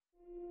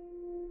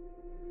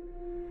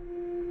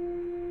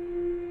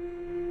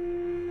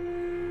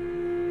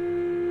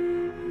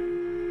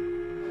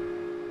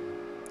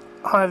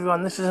Hi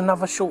everyone, this is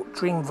another short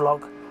dream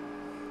vlog.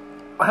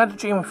 I had a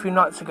dream a few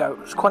nights ago. It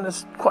was quite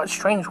a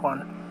strange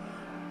one.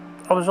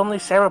 I was on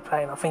this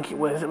aeroplane, I think it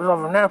was. It was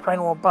either an aeroplane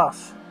or a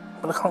bus,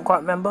 but I can't quite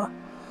remember.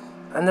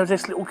 And there was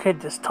this little kid,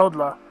 this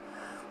toddler,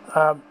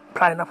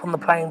 playing up on the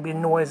plane,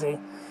 being noisy.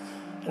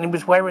 And he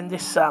was wearing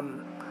this,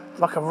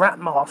 like a rat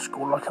mask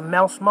or like a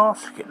mouse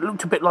mask. It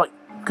looked a bit like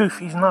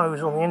Goofy's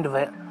nose on the end of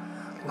it,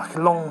 like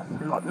a long,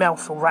 like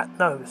mouse or rat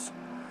nose.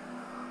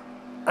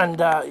 And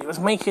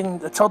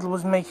the toddler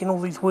was making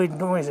all these weird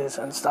noises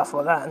and stuff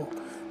like that, and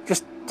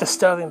just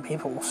disturbing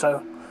people.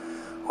 So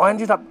I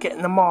ended up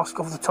getting the mask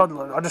off the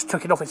toddler. I just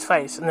took it off his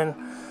face, and then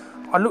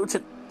I looked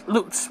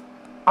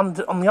on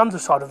the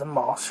underside of the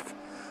mask,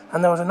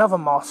 and there was another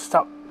mask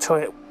stuck to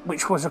it,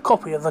 which was a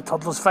copy of the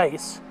toddler's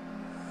face,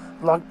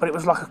 but it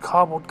was like a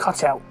cardboard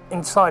cutout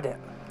inside it.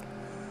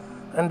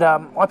 And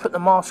I put the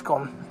mask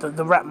on,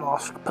 the rat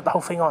mask, put the whole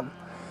thing on,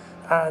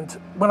 and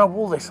when I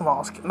wore this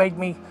mask, it made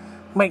me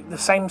make the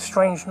same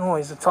strange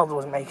noise the toddler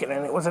was making,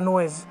 and it was a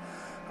noise,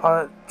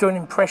 doing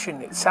an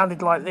impression, it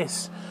sounded like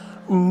this: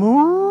 moo,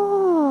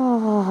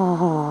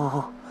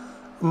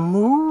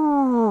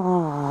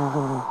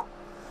 moo.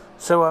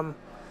 So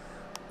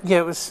yeah,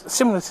 it was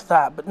similar to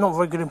that, but not a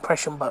very good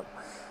impression, but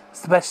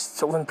it's the best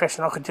sort of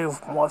impression I could do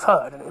from what I've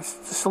heard, and it was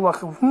just sort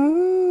of like a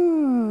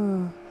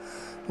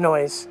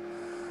noise,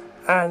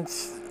 and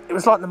it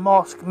was like the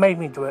mask made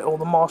me do it, or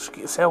the mask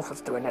itself was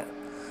doing it.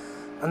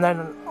 And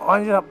then I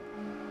ended up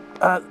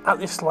at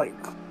this like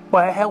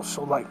warehouse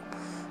or like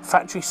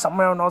factory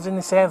somewhere, and I was in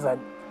this air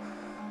vent,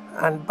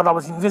 but I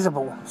was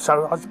invisible.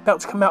 So I was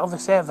about to come out of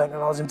this air vent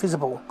and I was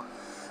invisible,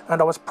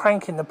 and I was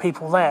pranking the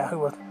people there who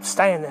were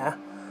staying there.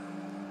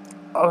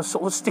 I was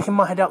sort of sticking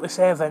my head out this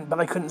air vent, but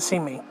they couldn't see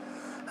me,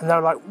 and they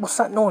were like, "What's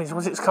that noise?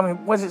 Where's it coming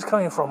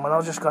from?" And I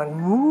was just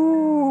going,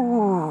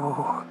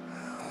 "Woo!"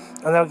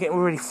 And they were getting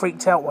really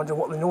freaked out, wondering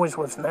what the noise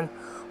was. And then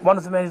one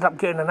of them ended up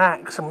getting an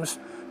axe and was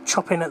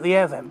chopping at the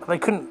air vent, but they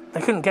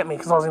couldn't get me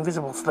because I was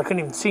invisible, so they couldn't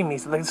even see me,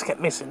 so they just kept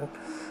missing,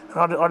 and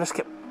I just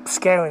kept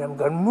scaring them,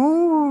 going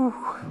moo.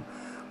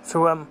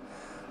 So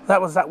that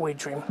was that weird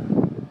dream.